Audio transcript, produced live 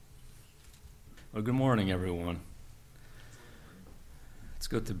Well, good morning, everyone. It's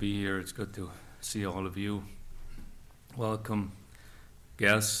good to be here. It's good to see all of you. Welcome,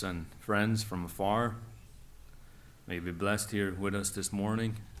 guests and friends from afar. May you be blessed here with us this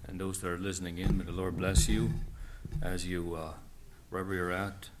morning, and those that are listening in, may the Lord bless you as you, wherever you're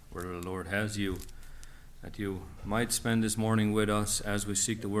at, wherever the Lord has you, that you might spend this morning with us as we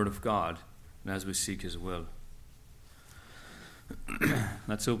seek the Word of God and as we seek His will.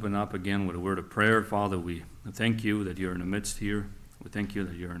 Let's open up again with a word of prayer. Father, we thank you that you're in the midst here. We thank you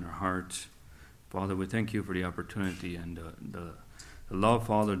that you're in our hearts. Father, we thank you for the opportunity and the love,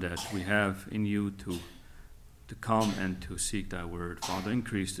 Father, that we have in you to come and to seek thy word. Father,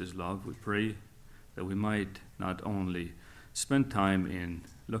 increase this love. We pray that we might not only spend time in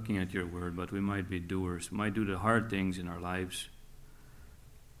looking at your word, but we might be doers. We might do the hard things in our lives,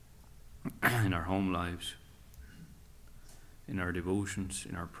 in our home lives, in our devotions,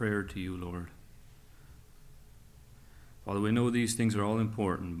 in our prayer to you, Lord. Father, we know these things are all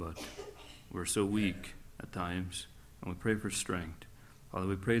important, but we're so weak at times, and we pray for strength. Father,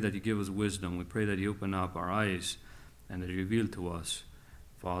 we pray that you give us wisdom. We pray that you open up our eyes and that you reveal to us,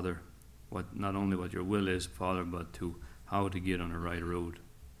 Father, not only what your will is, Father, but to how to get on the right road.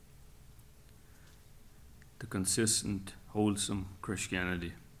 The consistent, wholesome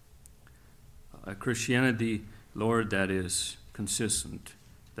Christianity. A Christianity, Lord, that is consistent,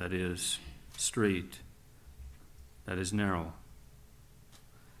 that is straight, that is narrow.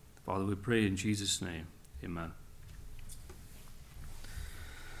 Father, we pray in Jesus' name. Amen.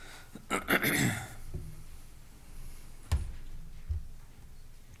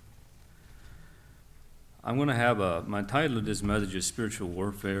 I'm going to have my title of this message is Spiritual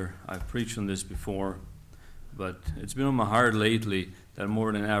Warfare. I've preached on this before, but it's been on my heart lately that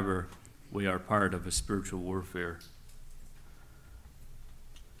more than ever we are part of a spiritual warfare.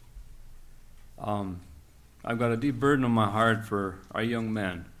 I've got a deep burden on my heart for our young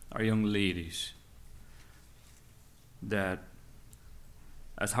men, our young ladies, that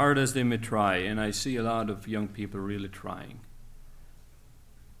as hard as they may try, and I see a lot of young people really trying,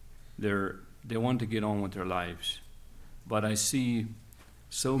 they want to get on with their lives, but I see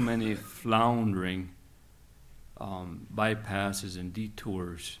so many floundering bypasses and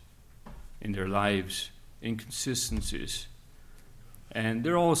detours in their lives, inconsistencies. And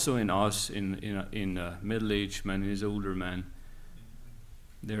they're also in us, in middle-aged men, in his older men.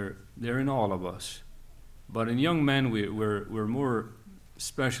 They're in all of us. But in young men, we're more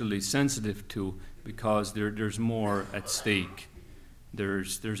especially sensitive to, because there's more at stake.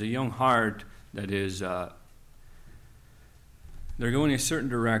 There's a young heart that is they're going a certain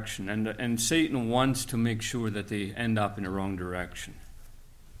direction, and Satan wants to make sure that they end up in the wrong direction.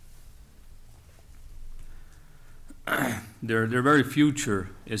 Their very future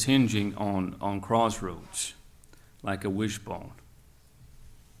is hinging on crossroads, like a wishbone.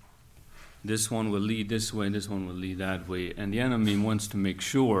 This one will lead this way, this one will lead that way, and the enemy wants to make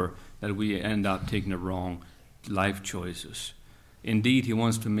sure that we end up taking the wrong life choices. Indeed, he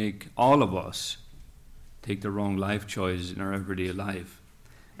wants to make all of us take the wrong life choices in our everyday life.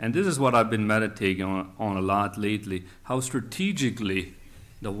 And this is what I've been meditating on a lot lately, how strategically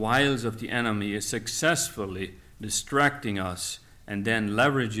the wiles of the enemy is successfully distracting us and then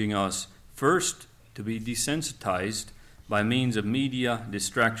leveraging us first to be desensitized by means of media,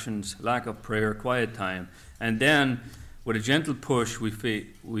 distractions, lack of prayer, quiet time, and then with a gentle push we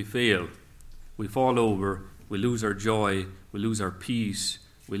fail, we fall over, we lose our joy, we lose our peace,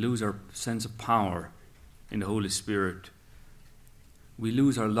 we lose our sense of power in the Holy Spirit, we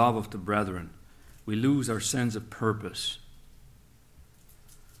lose our love of the brethren, we lose our sense of purpose.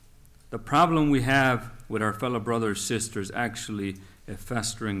 The problem we have with our fellow brothers and sisters actually a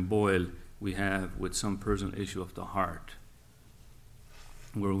festering boil we have with some personal issue of the heart,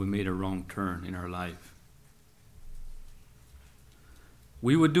 where we made a wrong turn in our life.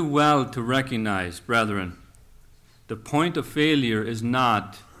 We would do well to recognize, brethren, the point of failure is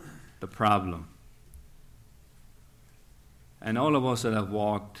not the problem. And all of us that have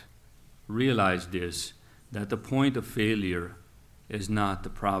walked realize this, that the point of failure is not the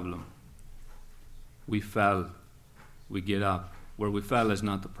problem. We fell, we get up. Where we fell is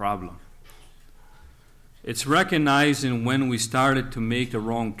not the problem. It's recognizing when we started to make the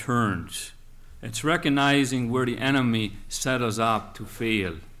wrong turns. It's recognizing where the enemy set us up to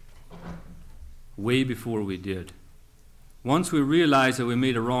fail, way before we did. Once we realize that we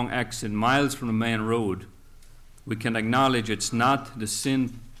made a wrong exit miles from the main road, we can acknowledge it's not the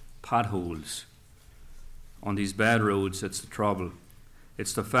sin potholes on these bad roads that's the trouble.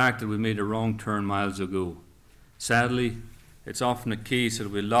 It's the fact that we made a wrong turn miles ago. Sadly, It's often the case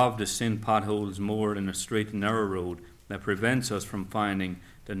that we love the sin potholes more than a straight and narrow road that prevents us from finding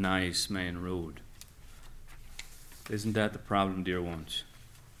the nice main road. Isn't that the problem, dear ones?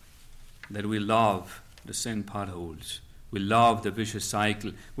 That we love the sin potholes. We love the vicious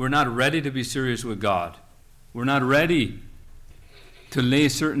cycle. We're not ready to be serious with God. We're not ready to lay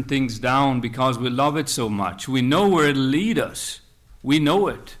certain things down because we love it so much. We know where it'll lead us. We know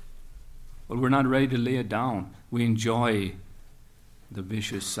it. But we're not ready to lay it down. We enjoy the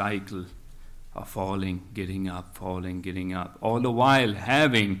vicious cycle of falling, getting up, falling, getting up. All the while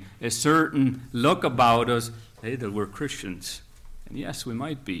having a certain look about us, hey, that we're Christians. And yes, we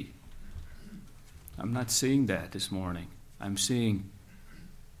might be. I'm not saying that this morning. I'm saying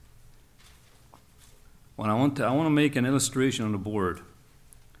I want to make an illustration on the board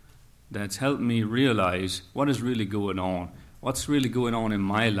that's helped me realize what is really going on. What's really going on in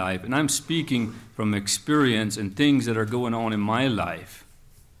my life. And I'm speaking from experience and things that are going on in my life.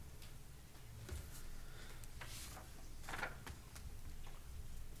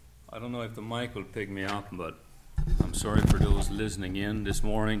 I don't know if the mic will pick me up, but I'm sorry for those listening in this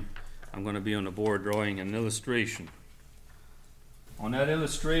morning. I'm going to be on the board drawing an illustration. On that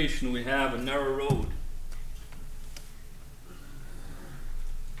illustration, we have a narrow road.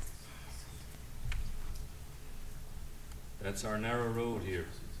 That's our narrow road here.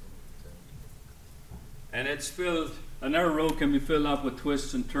 And it's filled, a narrow road can be filled up with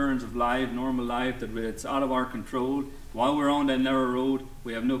twists and turns of life, normal life, that it's out of our control. While we're on that narrow road,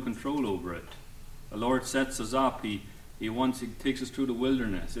 we have no control over it. The Lord sets us up. He takes us through the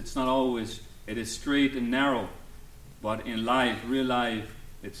wilderness. It's not always, it is straight and narrow. But in life, real life,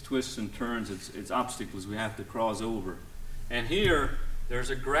 it's twists and turns, it's obstacles we have to cross over. And here,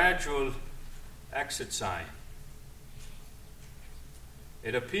 there's a gradual exit sign.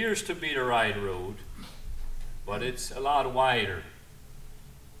 It appears to be the right road, but it's a lot wider.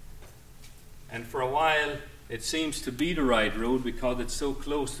 And for a while, it seems to be the right road because it's so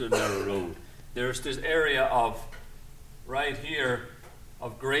close to the narrow road. There's this area of, right here,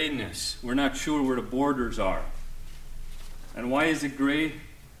 of grayness. We're not sure where the borders are. And why is it gray?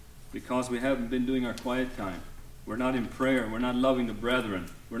 Because we haven't been doing our quiet time. We're not in prayer. We're not loving the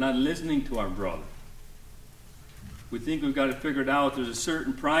brethren. We're not listening to our brother. We think we've got it figured out. There's a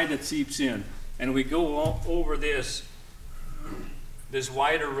certain pride that seeps in. And we go over this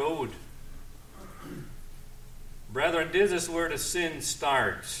wider road. Brethren, this is where the sin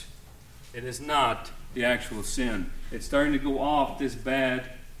starts. It is not the actual sin. It's starting to go off this bad,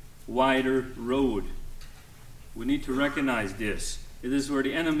 wider road. We need to recognize this. It is where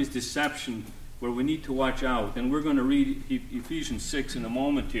the enemy's deception, where we need to watch out. And we're going to read Ephesians 6 in a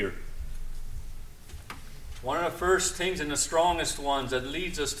moment here. One of the first things and the strongest ones that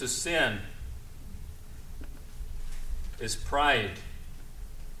leads us to sin is pride.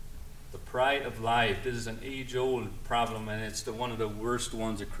 The pride of life. This is an age-old problem, and it's one of the worst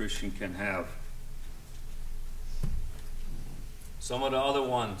ones a Christian can have. Some of the other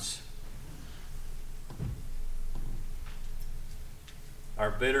ones are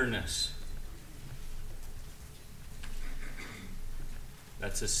bitterness.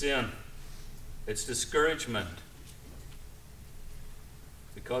 That's a sin. It's discouragement.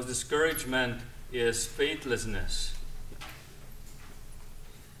 Because discouragement is faithlessness.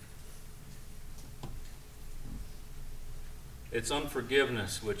 It's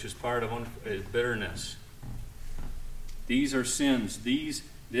unforgiveness, which is part of bitterness. These are sins. This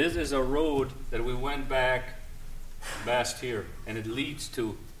is a road that we went back past here, and it leads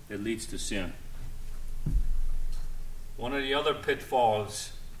to sin. One of the other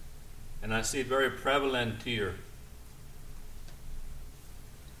pitfalls, and I see it very prevalent here,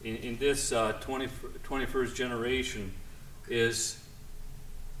 in this 21st generation, it's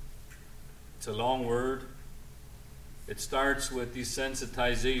a long word. It starts with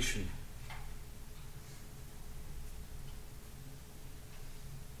desensitization.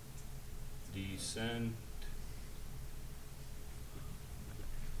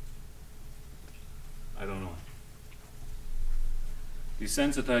 I don't know.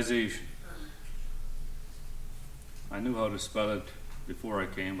 Desensitization. I knew how to spell it before I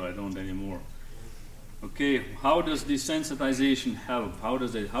came, but I don't anymore. Okay, how does desensitization help? How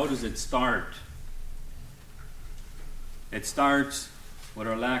does it start? It starts with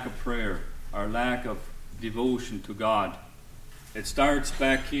our lack of prayer, our lack of devotion to God. It starts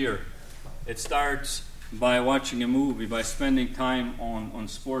back here. It starts by watching a movie, by spending time on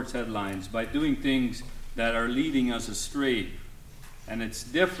sports headlines, by doing things that are leading us astray. And it's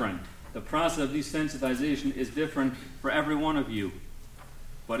different. The process of desensitization is different for every one of you.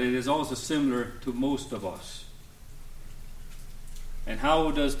 But it is also similar to most of us. And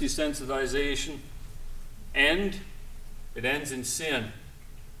how does desensitization end? It ends in sin,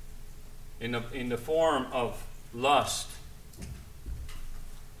 in the form of lust,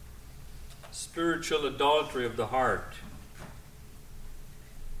 spiritual adultery of the heart.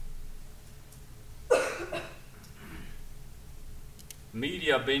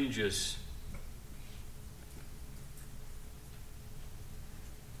 Media binges.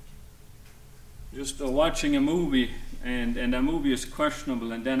 Just watching a movie, and that movie is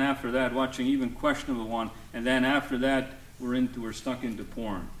questionable, and then after that watching even questionable one, and then after that we're stuck into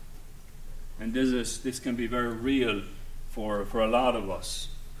porn. And this can be very real for a lot of us.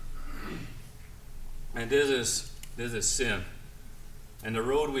 And this is sin. And the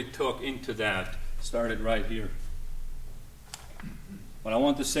road we took into that started right here. But I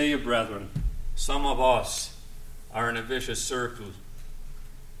want to say, brethren, some of us are in a vicious circle.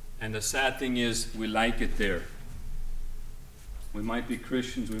 And the sad thing is, we like it there. We might be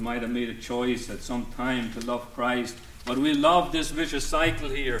Christians, we might have made a choice at some time to love Christ, but we love this vicious cycle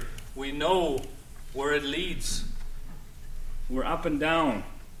here. We know where it leads. We're up and down.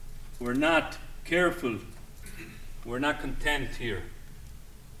 We're not careful. We're not content here.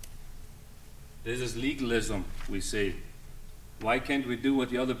 This is legalism, we say. Why can't we do what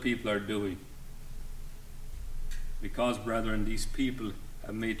the other people are doing? Because, brethren, these people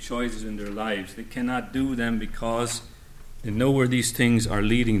have made choices in their lives. They cannot do them because they know where these things are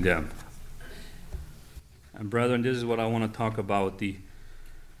leading them. And brethren, this is what I want to talk about, the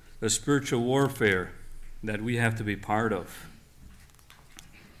spiritual warfare that we have to be part of.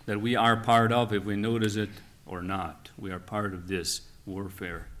 That we are part of, if we notice it or not. We are part of this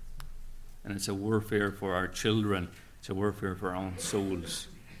warfare. And it's a warfare for our children. It's a warfare for our own souls.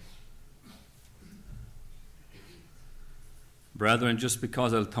 Brethren, just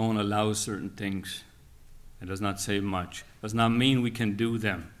because Altona allows certain things, it does not say much. It does not mean we can do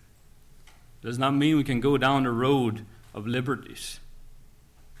them. It does not mean we can go down the road of liberties.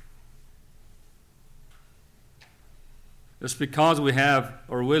 Just because we have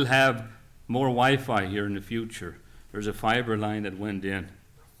or will have more Wi-Fi here in the future, there's a fiber line that went in.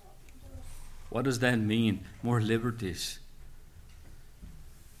 What does that mean? More liberties,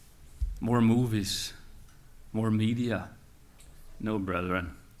 more movies, more media. No,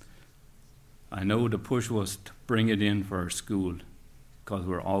 brethren. I know the push was to bring it in for our school because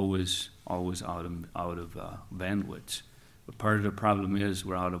we're always out of bandwidth. But part of the problem is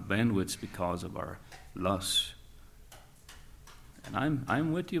we're out of bandwidth because of our lusts. And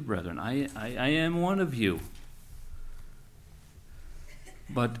I'm with you, brethren. I am one of you.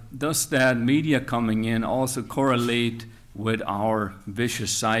 But does that media coming in also correlate with our vicious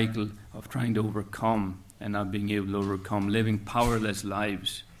cycle of trying to overcome and not being able to overcome, living powerless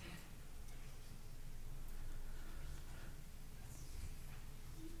lives?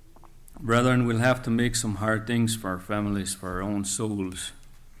 Brethren, we'll have to make some hard things for our families, for our own souls.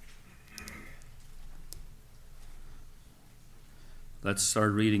 Let's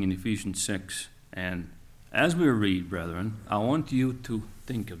start reading in Ephesians 6. And as we read, brethren, I want you to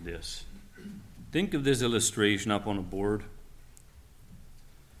think of this. Think of this illustration up on a board.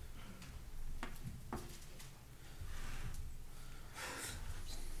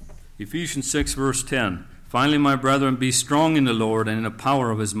 Ephesians 6, verse 10. Finally, my brethren, be strong in the Lord and in the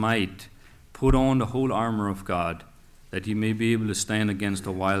power of his might. Put on the whole armor of God, that ye may be able to stand against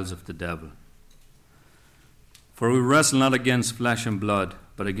the wiles of the devil. For we wrestle not against flesh and blood,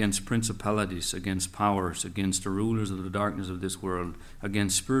 but against principalities, against powers, against the rulers of the darkness of this world,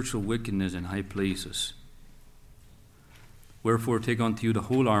 against spiritual wickedness in high places. Wherefore take unto you the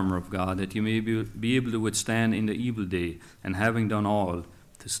whole armor of God, that you may be able to withstand in the evil day, and having done all,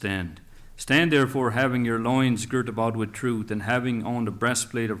 to stand. Stand therefore, having your loins girt about with truth, and having on the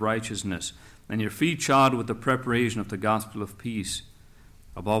breastplate of righteousness, and your feet shod with the preparation of the gospel of peace.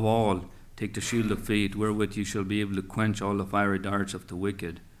 Above all, take the shield of faith, wherewith ye shall be able to quench all the fiery darts of the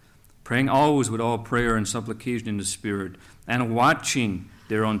wicked. Praying always with all prayer and supplication in the Spirit, and watching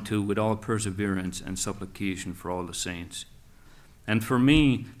thereunto with all perseverance and supplication for all the saints. And for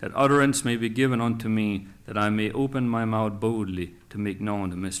me, that utterance may be given unto me, that I may open my mouth boldly to make known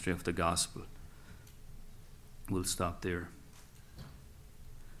the mystery of the gospel. We'll stop there.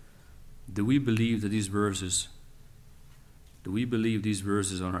 Do we believe these verses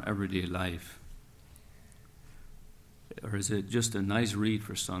on our everyday life? Or is it just a nice read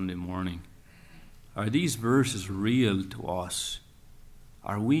for Sunday morning? Are these verses real to us?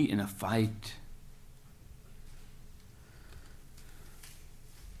 Are we in a fight?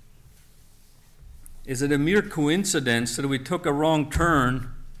 Is it a mere coincidence that we took a wrong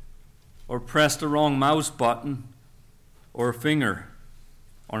turn or pressed the wrong mouse button or finger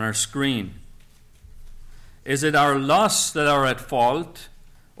on our screen. Is it our lusts that are at fault,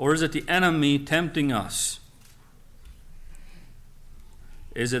 or is it the enemy tempting us?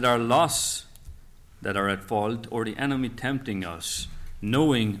 Is it our lusts that are at fault, or the enemy tempting us,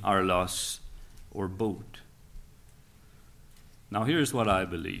 knowing our lusts, or both? Now here's what I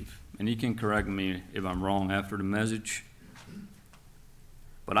believe, and you can correct me if I'm wrong after the message.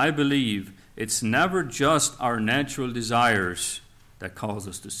 But I believe it's never just our natural desires that cause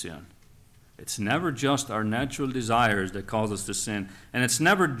us to sin. It's never just our natural desires that cause us to sin. And it's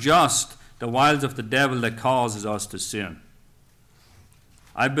never just the wiles of the devil that causes us to sin.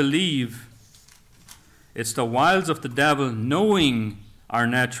 I believe it's the wiles of the devil, knowing our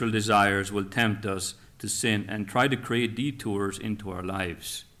natural desires, will tempt us to sin and try to create detours into our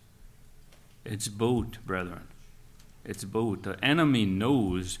lives. It's both, brethren. It's both. The enemy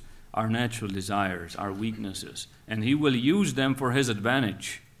knows our natural desires, our weaknesses, and he will use them for his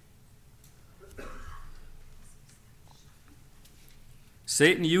advantage.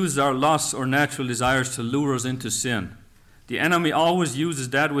 Satan uses our lusts or natural desires to lure us into sin. The enemy always uses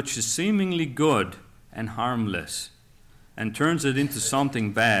that which is seemingly good and harmless and turns it into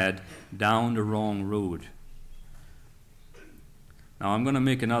something bad down the wrong road. Now I'm going to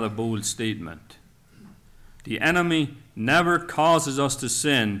make another bold statement. The enemy never causes us to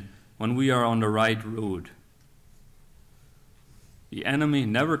sin when we are on the right road. The enemy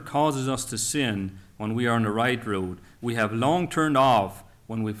never causes us to sin when we are on the right road. We have long turned off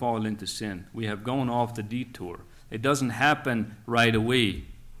when we fall into sin. We have gone off the detour. It doesn't happen right away.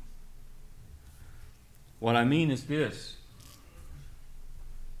 What I mean is this.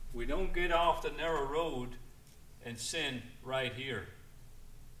 We don't get off the narrow road and sin right here.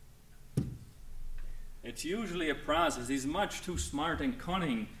 It's usually a process. He's much too smart and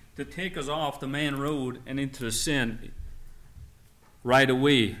cunning to take us off the main road and into the sin right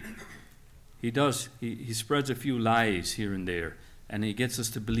away. He does. He spreads a few lies here and there, and he gets us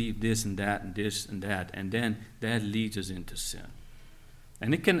to believe this and that and this and that, and then that leads us into sin.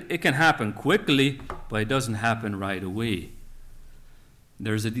 And it can happen quickly, but it doesn't happen right away.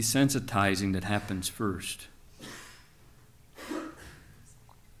 There's a desensitizing that happens first.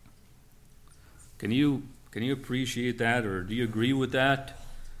 Can you appreciate that, or do you agree with that?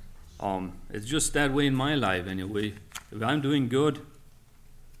 It's just that way in my life anyway. If I'm doing good,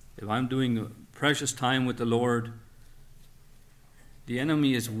 if I'm doing precious time with the Lord, the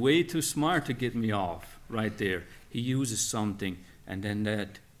enemy is way too smart to get me off right there. He uses something, and then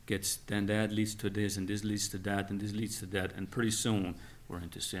that leads to this, and this leads to that, and this leads to that, and pretty soon we're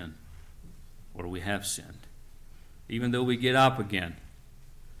into sin, or we have sinned, even though we get up again.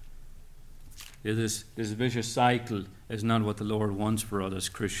 This vicious cycle is not what the Lord wants for us as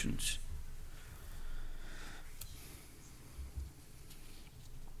Christians.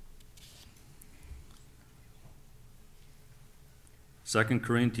 Second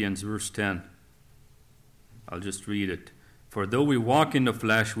Corinthians verse 10. I'll just read it. For though we walk in the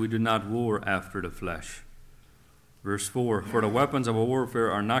flesh, we do not war after the flesh. Verse 4. For the weapons of our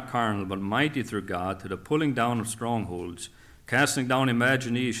warfare are not carnal, but mighty through God to the pulling down of strongholds, casting down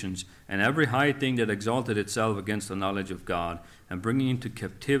imaginations and every high thing that exalted itself against the knowledge of God, and bringing into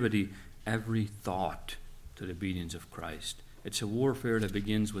captivity every thought to the obedience of Christ. It's a warfare that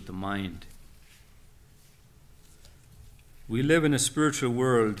begins with the mind. We live in a spiritual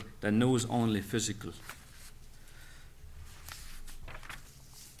world that knows only physical.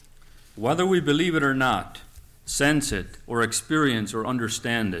 Whether we believe it or not, sense it, or experience or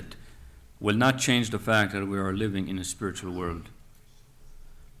understand it, will not change the fact that we are living in a spiritual world.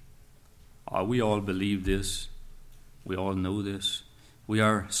 We all believe this. We all know this. We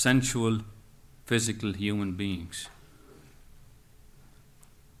are sensual, physical human beings.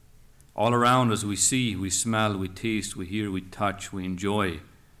 All around us we see, we smell, we taste, we hear, we touch, we enjoy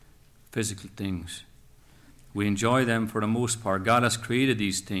physical things. We enjoy them for the most part. God has created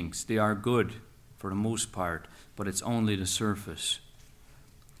these things. They are good for the most part, but it's only the surface.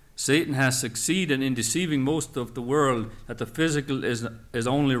 Satan has succeeded in deceiving most of the world that the physical is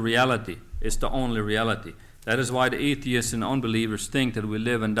only reality. It's the only reality. That is why the atheists and unbelievers think that we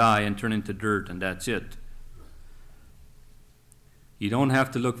live and die and turn into dirt and that's it. You don't have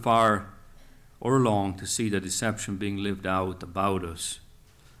to look far or long to see the deception being lived out about us.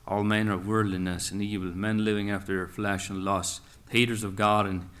 All manner of worldliness and evil, men living after their flesh and lust, haters of God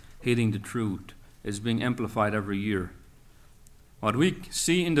and hating the truth, is being amplified every year. What we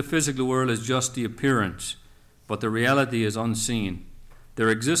see in the physical world is just the appearance, but the reality is unseen. There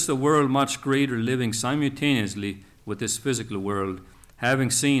exists a world much greater living simultaneously with this physical world.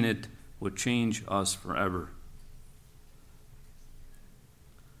 Having seen it would change us forever.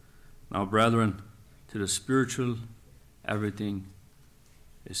 Now, brethren, to the spiritual, everything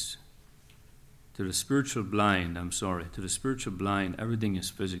is, to the spiritual blind, everything is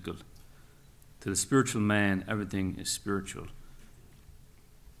physical. To the spiritual man, everything is spiritual.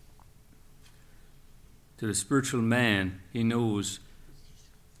 To the spiritual man, he knows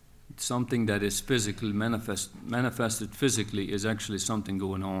something that is physically manifested physically is actually something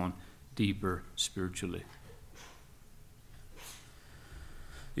going on deeper spiritually.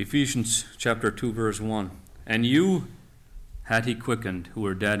 Ephesians chapter 2 verse 1. And you had he quickened, who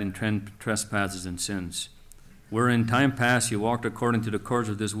were dead in trespasses and sins, where in time past you walked according to the course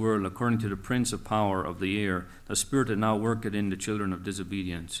of this world, according to the prince of power of the air, the spirit that now worketh in the children of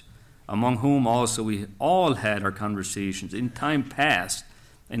disobedience, among whom also we all had our conversations in time past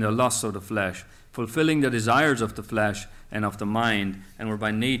in the lusts of the flesh, fulfilling the desires of the flesh and of the mind, and were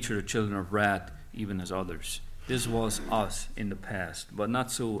by nature the children of wrath, even as others. This was us in the past, but not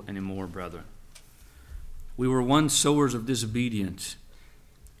so anymore, brethren. We were once sowers of disobedience,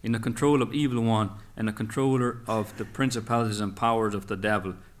 in the control of evil one, and the controller of the principalities and powers of the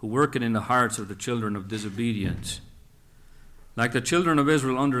devil, who worketh in the hearts of the children of disobedience. Like the children of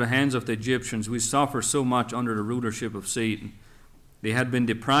Israel under the hands of the Egyptians, we suffer so much under the rulership of Satan. They had been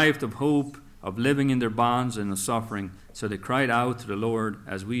deprived of hope, of living in their bonds and of suffering, so they cried out to the Lord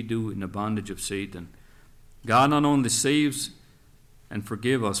as we do in the bondage of Satan. God not only saves and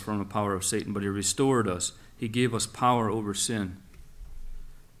forgive us from the power of Satan, but he restored us. He gave us power over sin.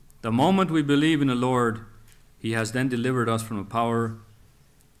 The moment we believe in the Lord, he has then delivered us from the power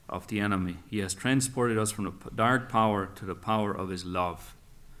of the enemy. He has transported us from the dark power to the power of his love.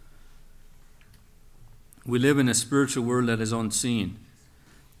 We live in a spiritual world that is unseen.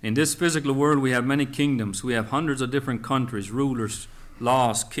 In this physical world, we have many kingdoms. We have hundreds of different countries, rulers,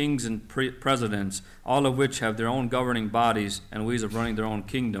 laws, kings, and presidents, all of which have their own governing bodies and ways of running their own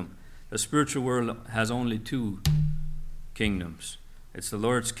kingdom. The spiritual world has only two kingdoms. It's the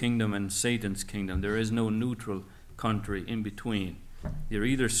Lord's kingdom and Satan's kingdom. There is no neutral country in between. You're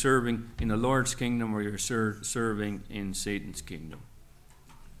either serving in the Lord's kingdom or you're serving in Satan's kingdom.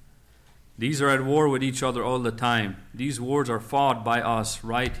 These are at war with each other all the time. These wars are fought by us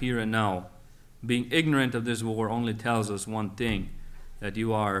right here and now. Being ignorant of this war only tells us one thing, that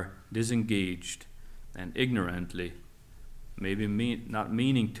you are disengaged and ignorantly, maybe not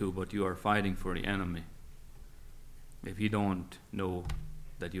meaning to, but you are fighting for the enemy. If you don't know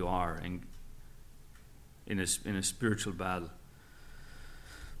that you are in a spiritual battle.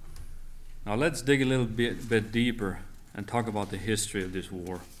 Now let's dig a little bit deeper and talk about the history of this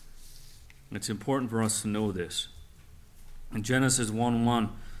war. It's important for us to know this. In Genesis 1:1,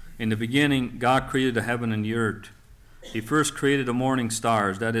 in the beginning, God created the heaven and the earth. He first created the morning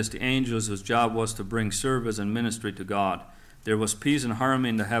stars, that is, the angels whose job was to bring service and ministry to God. There was peace and harmony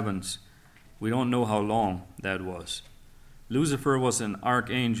in the heavens. We don't know how long that was. Lucifer was an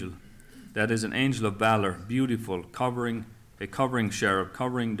archangel, that is, an angel of valor, beautiful, a covering cherub,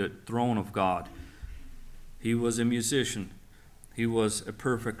 covering the throne of God. He was a musician. He was a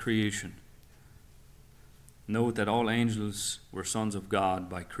perfect creation. Note that all angels were sons of God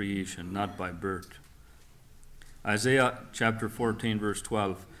by creation, not by birth. Isaiah chapter 14, verse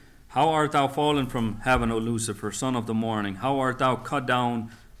 12. How art thou fallen from heaven, O Lucifer, son of the morning? How art thou cut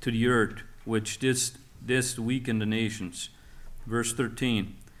down to the earth, which didst weaken the nations? Verse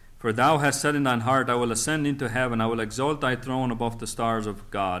 13. For thou hast said in thine heart, I will ascend into heaven, I will exalt thy throne above the stars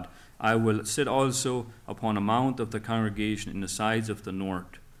of God. I will sit also upon a mount of the congregation in the sides of the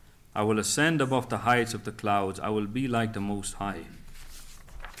north. I will ascend above the heights of the clouds. I will be like the Most High.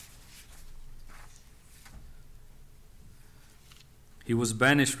 He was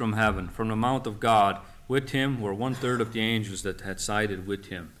banished from heaven, from the mount of God. With him were 1/3 of the angels that had sided with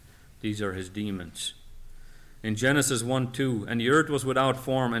him. These are his demons. In Genesis 1:2, and the earth was without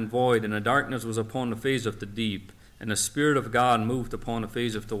form and void, and the darkness was upon the face of the deep, and the Spirit of God moved upon the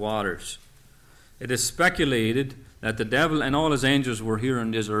face of the waters. It is speculated that the devil and all his angels were here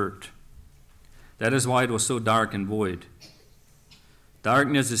on this earth. That is why it was so dark and void.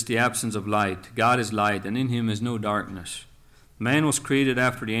 Darkness is the absence of light. God is light, and in him is no darkness. Man was created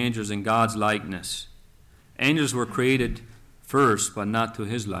after the angels in God's likeness. Angels were created first, but not to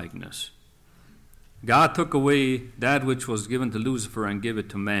his likeness. God took away that which was given to Lucifer and gave it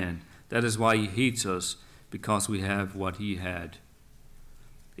to man. That is why he hates us, because we have what he had.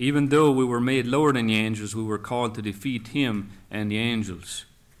 Even though we were made lower than the angels, we were called to defeat him and the angels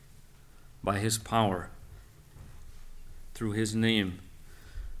by his power, through his name.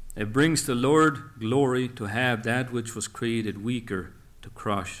 It brings the Lord glory to have that which was created weaker to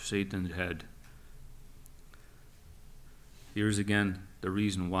crush Satan's head. Here's again the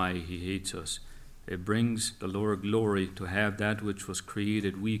reason why he hates us. It brings the Lord glory to have that which was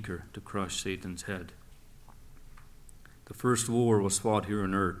created weaker to crush Satan's head. The first war was fought here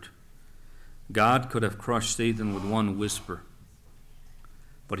on earth. God could have crushed Satan with one whisper,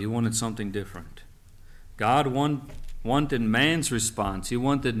 but he wanted something different. God wanted man's response. He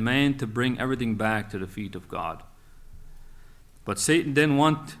wanted man to bring everything back to the feet of God. But Satan didn't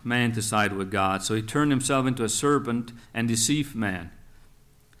want man to side with God, so he turned himself into a serpent and deceived man.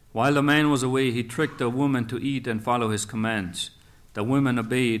 While the man was away, he tricked the woman to eat and follow his commands. The woman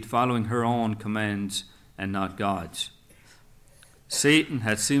obeyed, following her own commands and not God's. Satan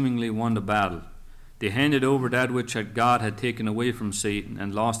had seemingly won the battle. They handed over that which God had taken away from Satan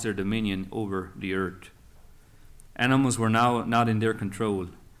and lost their dominion over the earth. Animals were now not in their control.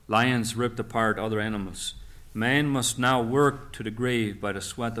 Lions ripped apart other animals. Man must now work to the grave by the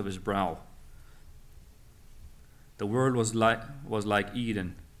sweat of his brow. The world was like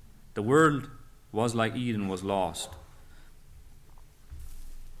Eden. The world was like Eden was lost.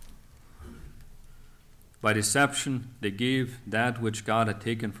 By deception, they gave that which God had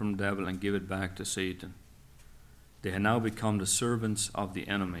taken from the devil and gave it back to Satan. They had now become the servants of the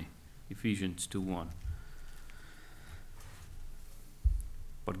enemy. Ephesians 2:1.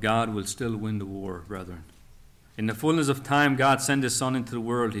 But God will still win the war, brethren. In the fullness of time, God sent His Son into the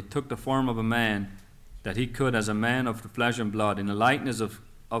world. He took the form of a man, that He could, as a man of the flesh and blood, in the likeness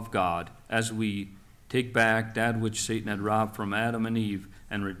of God, as we take back that which Satan had robbed from Adam and Eve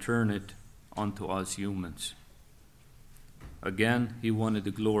and return it unto us humans. Again, He wanted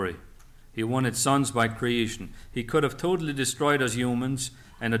the glory. He wanted sons by creation. He could have totally destroyed us humans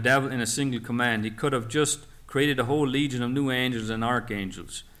and the devil in a single command. He could have just created a whole legion of new angels and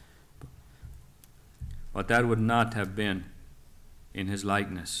archangels. But that would not have been in His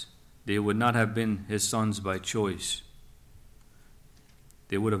likeness. They would not have been His sons by choice.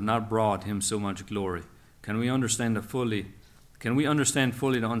 They would have not brought Him so much glory. Can we understand fully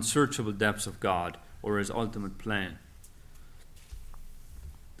the unsearchable depths of God or His ultimate plan?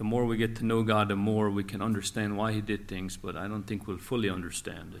 The more we get to know God, the more we can understand why He did things, but I don't think we'll fully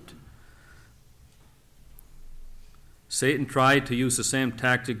understand it. Satan tried to use the same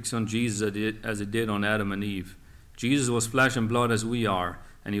tactics on Jesus as he did on Adam and Eve. Jesus was flesh and blood as we are,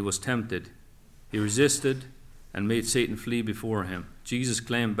 and He was tempted. He resisted and made Satan flee before Him. Jesus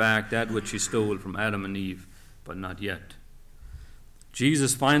claimed back that which He stole from Adam and Eve, but not yet.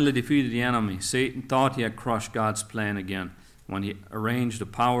 Jesus finally defeated the enemy. Satan thought he had crushed God's plan again when he arranged the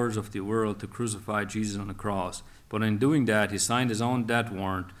powers of the world to crucify Jesus on the cross. But in doing that, he signed his own death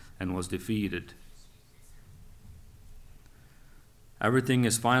warrant and was defeated. Everything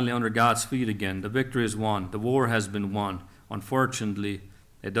is finally under God's feet again. The victory is won. The war has been won. Unfortunately,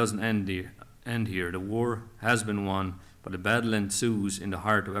 it doesn't end here. The war has been won, but a battle ensues in the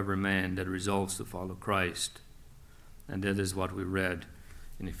heart of every man that resolves to follow Christ. And that is what we read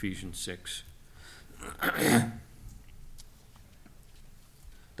in Ephesians 6.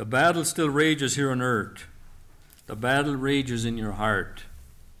 The battle still rages here on earth. The battle rages in your heart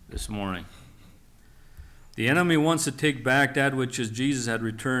this morning. The enemy wants to take back that which Jesus had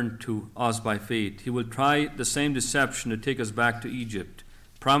returned to us by faith. He will try the same deception to take us back to Egypt,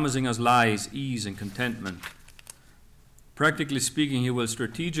 promising us lies, ease, and contentment. Practically speaking, he will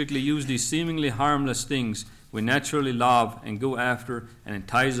strategically use these seemingly harmless things we naturally love and go after and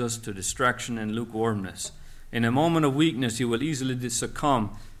entice us to distraction and lukewarmness. In a moment of weakness, we will easily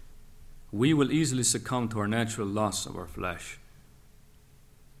succumb to our natural lusts of our flesh.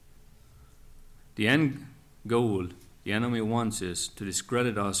 The end goal the enemy wants is to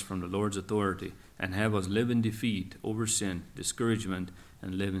discredit us from the Lord's authority and have us live in defeat over sin, discouragement,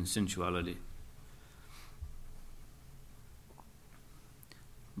 and live in sensuality.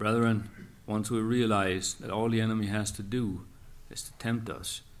 Brethren, once we realize that all the enemy has to do is to tempt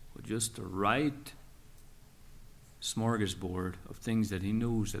us with just the right smorgasbord of things that he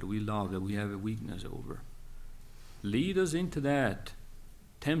knows that we love, that we have a weakness over, lead us into that,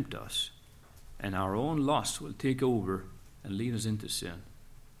 tempt us, and our own lust will take over and lead us into sin.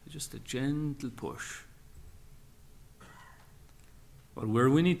 It's just a gentle push. But where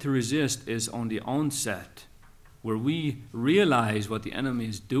we need to resist is on the onset, where we realize what the enemy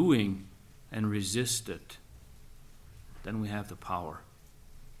is doing and resist it. Then we have the power.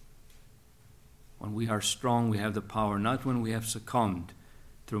 When we are strong, we have the power, not when we have succumbed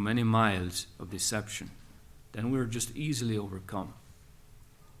through many miles of deception. Then we're just easily overcome.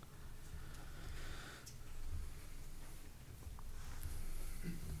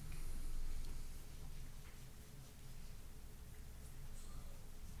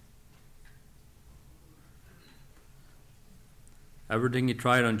 Everything he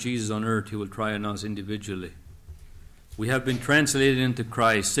tried on Jesus on earth, he will try on us individually. We have been translated into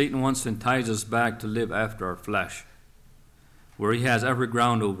Christ. Satan wants to entice us back to live after our flesh, where he has every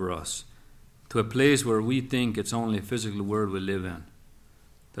ground over us, to a place where we think it's only a physical world we live in.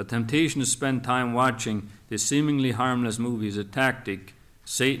 The temptation to spend time watching this seemingly harmless movie is a tactic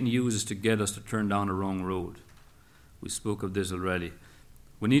Satan uses to get us to turn down the wrong road. We spoke of this already.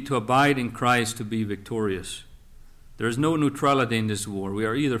 We need to abide in Christ to be victorious. There is no neutrality in this war. We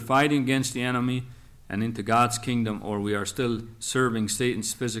are either fighting against the enemy and into God's kingdom, or we are still serving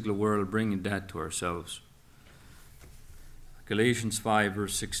Satan's physical world, bringing death to ourselves. Galatians 5,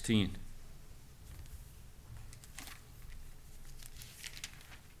 verse 16.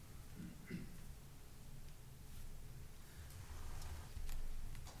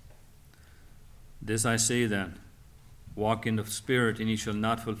 This I say then, walk in the Spirit, and ye shall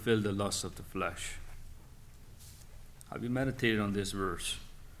not fulfill the lusts of the flesh. Have you meditated on this verse?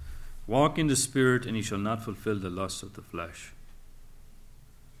 Walk in the Spirit, and ye shall not fulfill the lusts of the flesh.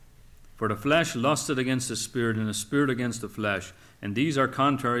 For the flesh lusted against the Spirit, and the Spirit against the flesh, and these are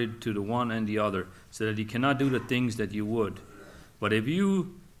contrary to the one and the other, so that ye cannot do the things that ye would. But if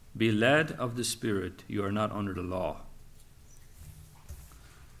you be led of the Spirit, you are not under the law.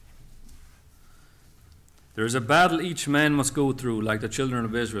 There is a battle each man must go through, like the children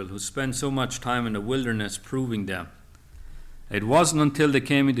of Israel, who spent so much time in the wilderness proving them. It wasn't until they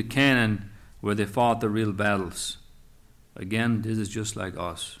came into Canaan where they fought the real battles. Again, this is just like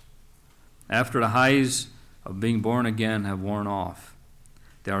us. After the highs of being born again have worn off,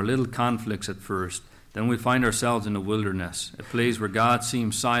 there are little conflicts at first. Then we find ourselves in the wilderness, a place where God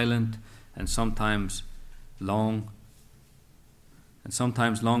seems silent and sometimes long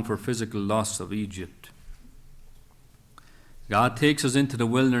for physical lusts of Egypt. God takes us into the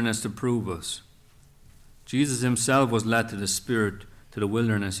wilderness to prove us. Jesus himself was led to the Spirit to the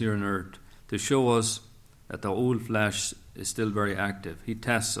wilderness here on earth to show us that the old flesh is still very active. He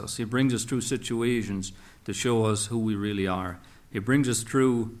tests us. He brings us through situations to show us who we really are. He brings us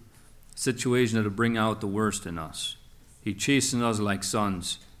through situations that will bring out the worst in us. He chastens us like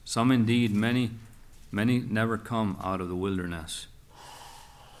sons. Some indeed, many never come out of the wilderness.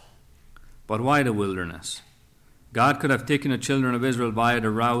 But why the wilderness? God could have taken the children of Israel via the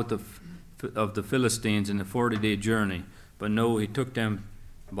route of the Philistines in a 40-day journey, but no, he took them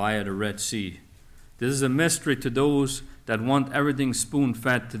via the Red Sea. This is a mystery to those that want everything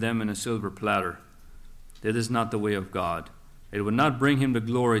spoon-fed to them in a silver platter. That is not the way of God. It would not bring him the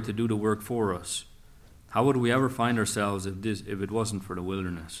glory to do the work for us. How would we ever find ourselves if it wasn't for the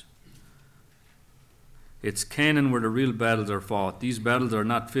wilderness? It's Canaan where the real battles are fought. These battles are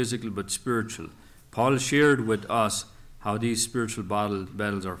not physical but spiritual. Paul shared with us how these spiritual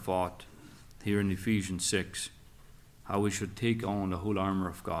battles are fought here in Ephesians 6, how we should take on the whole armor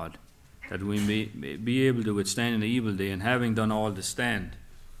of God, that we may be able to withstand in the evil day, and having done all to stand.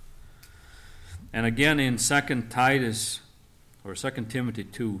 And again in 2 Timothy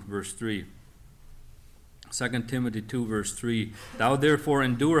 2, verse 3. 2 Timothy 2, verse 3. Thou therefore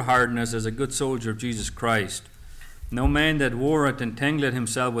endure hardness as a good soldier of Jesus Christ. No man that warreth entangleth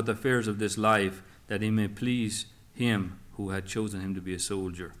himself with affairs of this life, that he may please him who had chosen him to be a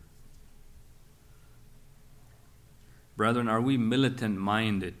soldier. Brethren, are we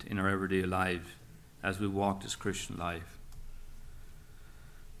militant-minded in our everyday lives as we walk this Christian life?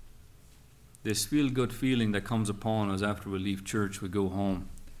 This feel-good feeling that comes upon us after we leave church, we go home,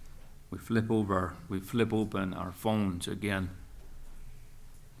 we flip open our phones again,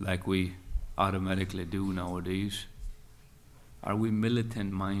 like we automatically do nowadays. Are we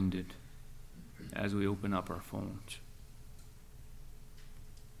militant-minded as we open up our phones?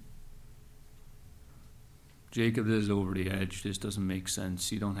 Jacob, this is over the edge. This doesn't make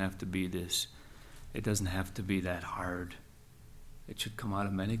sense. You don't have to be this. It doesn't have to be that hard. It should come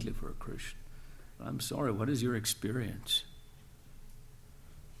automatically for a Christian. I'm sorry, what is your experience?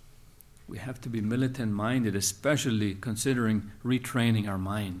 We have to be militant-minded, especially considering retraining our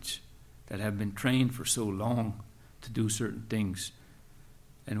minds that have been trained for so long to do certain things.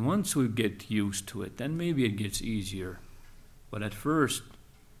 And once we get used to it, then maybe it gets easier. But at first,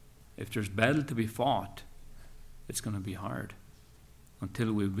 if there's battle to be fought, it's going to be hard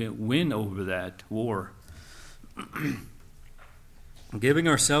until we win over that war. Giving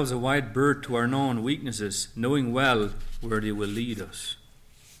ourselves a wide berth to our known weaknesses, knowing well where they will lead us.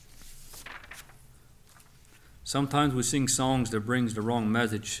 Sometimes we sing songs that brings the wrong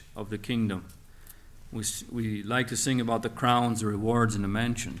message of the kingdom. We like to sing about the crowns, the rewards, and the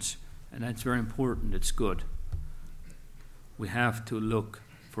mansions, and that's very important. It's good. We have to look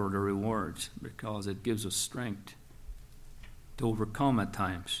for the rewards because it gives us strength to overcome at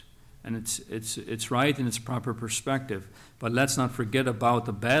times. And it's right in its proper perspective. But let's not forget about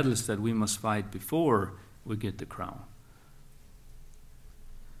the battles that we must fight before we get the crown.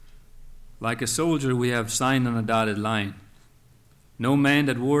 Like a soldier, we have signed on a dotted line. No man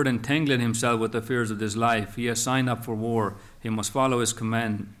that would entangle himself with the affairs of this life. He has signed up for war. He must follow his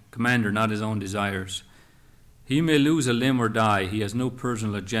commander, not his own desires. He may lose a limb or die. He has no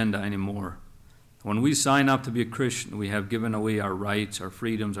personal agenda anymore. When we sign up to be a Christian, we have given away our rights, our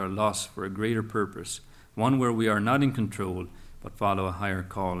freedoms, our lusts for a greater purpose, one where we are not in control, but follow a higher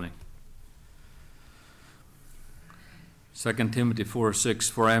calling. 2 Timothy 4:6,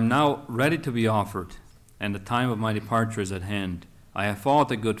 For I am now ready to be offered, and the time of my departure is at hand. I have fought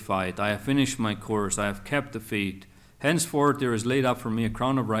the good fight, I have finished my course, I have kept the faith. Henceforth there is laid up for me a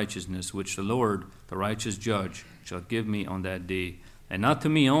crown of righteousness, which the Lord, the righteous judge, shall give me on that day, and not to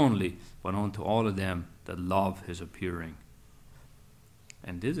me only, but unto all of them that love his appearing.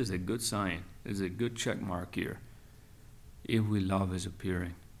 And this is a good sign. This is a good check mark here. If we love his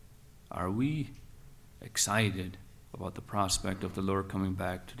appearing, are we excited about the prospect of the Lord coming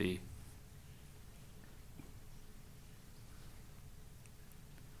back today?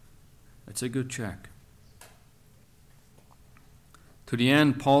 It's a good check. To the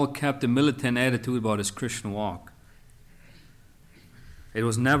end, Paul kept a militant attitude about his Christian walk. It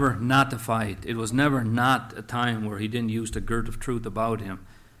was never not a fight. It was never not a time where he didn't use the girt of truth about him.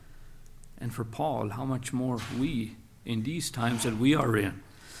 And for Paul, how much more we, in these times that we are in.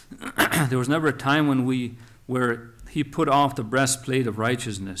 There was never a time where he put off the breastplate of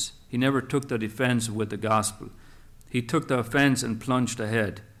righteousness. He never took the defense with the gospel. He took the offense and plunged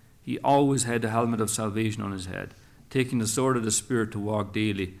ahead. He always had the helmet of salvation on his head, taking the sword of the Spirit to walk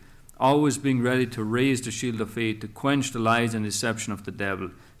daily, always being ready to raise the shield of faith, to quench the lies and deception of the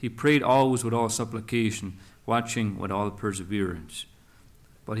devil. He prayed always with all supplication, watching with all perseverance.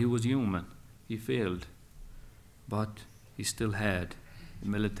 But he was human. He failed. But he still had a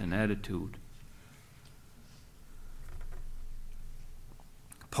militant attitude.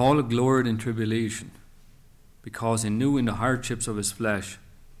 Paul gloried in tribulation because he knew in the hardships of his flesh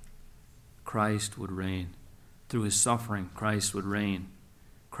Christ would reign. Through his suffering, Christ would reign.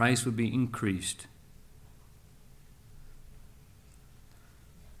 Christ would be increased.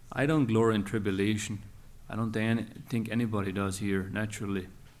 I don't glory in tribulation. I don't think anybody does here, naturally.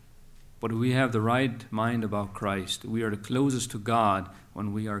 But we have the right mind about Christ. We are the closest to God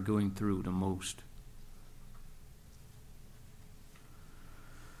when we are going through the most.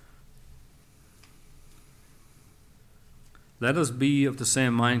 Let us be of the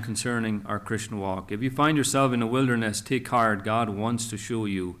same mind concerning our Christian walk. If you find yourself in the wilderness, take heart. God wants to show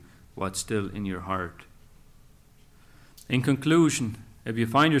you what's still in your heart. In conclusion, if you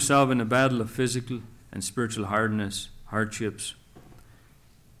find yourself in a battle of physical and spiritual hardships,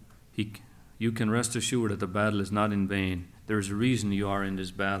 you can rest assured that the battle is not in vain. There is a reason you are in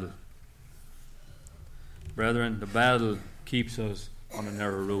this battle. Brethren, the battle keeps us on a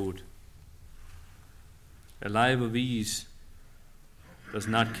narrow road. A life of ease does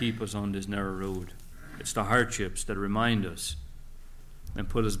not keep us on this narrow road. It's the hardships that remind us and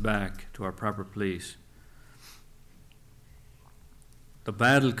put us back to our proper place. The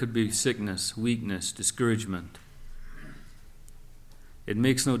battle could be sickness, weakness, discouragement. It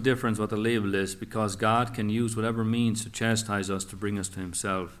makes no difference what the label is, because God can use whatever means to chastise us to bring us to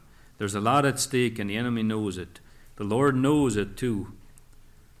himself. There's a lot at stake, and the enemy knows it. The Lord knows it too.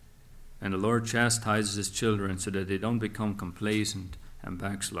 And the Lord chastises his children so that they don't become complacent and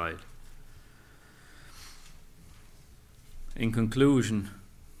backslide. In conclusion,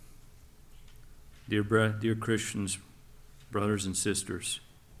 dear Christians, brothers and sisters,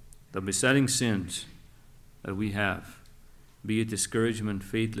 the besetting sins that we have, be it discouragement,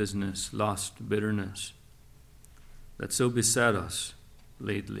 faithlessness, lust, bitterness, that so beset us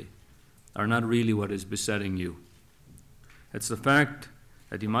lately, are not really what is besetting you. It's the fact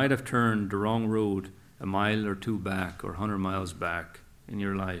that you might have turned the wrong road a mile or two back or 100 miles back in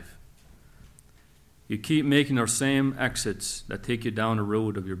your life. You keep making those same exits that take you down the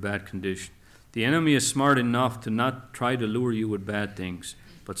road of your bad condition. The enemy is smart enough to not try to lure you with bad things,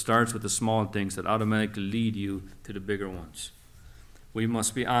 but starts with the small things that automatically lead you to the bigger ones. We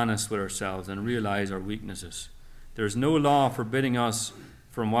must be honest with ourselves and realize our weaknesses. There is no law forbidding us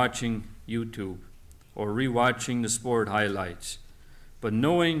from watching YouTube or rewatching the sport highlights. But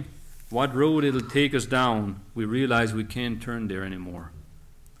knowing what road it'll take us down, we realize we can't turn there anymore.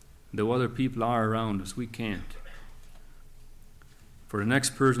 Though other people are around us, we can't. For the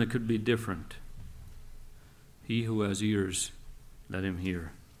next person, it could be different. He who has ears, let him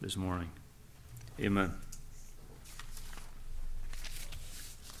hear this morning. Amen.